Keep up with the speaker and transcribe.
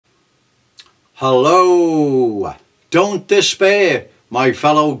Hello! Don't despair, my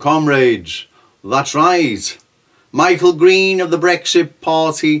fellow comrades. That's right. Michael Green of the Brexit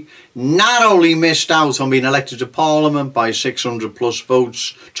Party not only missed out on being elected to Parliament by 600 plus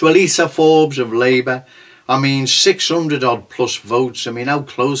votes to Elisa Forbes of Labour. 600 odd plus votes. How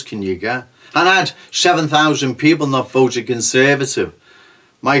close can you get? And had 7,000 people not voted Conservative.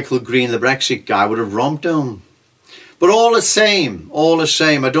 Michael Green, the Brexit guy, would have romped him. But all the same,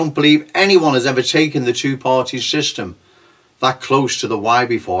 I don't believe anyone has ever taken the two-party system that close to the Y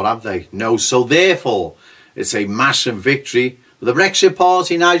before, have they? No, so therefore, it's a massive victory for the Brexit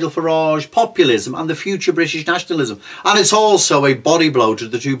Party, Nigel Farage, populism and the future British nationalism. And it's also a body blow to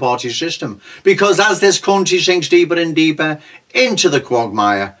the two-party system. Because as this country sinks deeper and deeper into the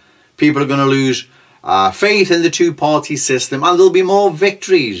quagmire, people are going to lose faith in the two-party system, and there'll be more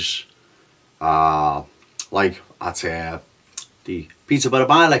victories. Like at the Peterborough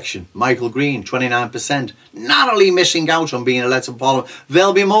by-election, Michael Green, 29%, narrowly missing out on being elected to Parliament.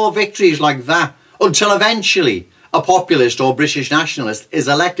 There'll be more victories like that until eventually a populist or British nationalist is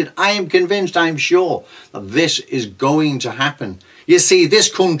elected. I am convinced, I'm sure, that this is going to happen. You see,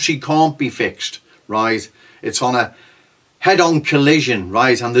 this country can't be fixed, right? It's on a head-on collision,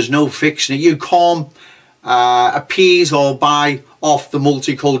 right? And there's no fixing it. You can't appease or buy off the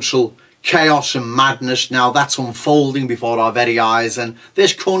multicultural chaos and madness now that's unfolding before our very eyes, and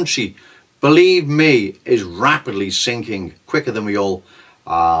this country, believe me, is rapidly sinking quicker than we all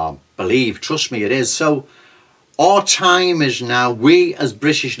believe. Trust me, it is. So our time is now. We as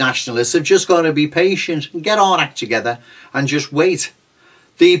British nationalists have just got to be patient and get our act together and just wait.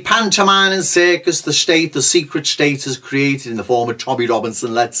 The pantomime and circus the state, the secret state has created in the form of Tommy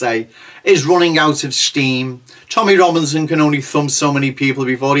Robinson, let's say, is running out of steam. Tommy Robinson can only thump so many people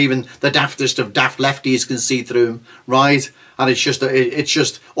before even the daftest of daft lefties can see through him, right? And it's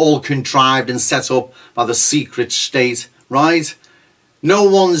just all contrived and set up by the secret state, right? No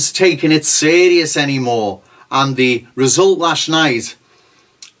one's taking it serious anymore. And the result last night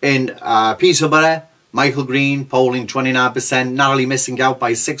in Peterborough, Michael Green polling 29%, narrowly missing out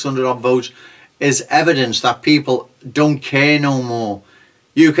by 600 odd votes, is evidence that people don't care no more.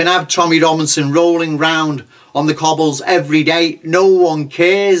 You can have Tommy Robinson rolling round on the cobbles every day. No one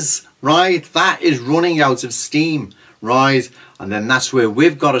cares, right? That is running out of steam, right? And then that's where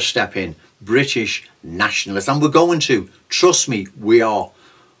we've got to step in, British nationalists. And we're going to. Trust me, we are.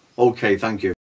 Okay, thank you.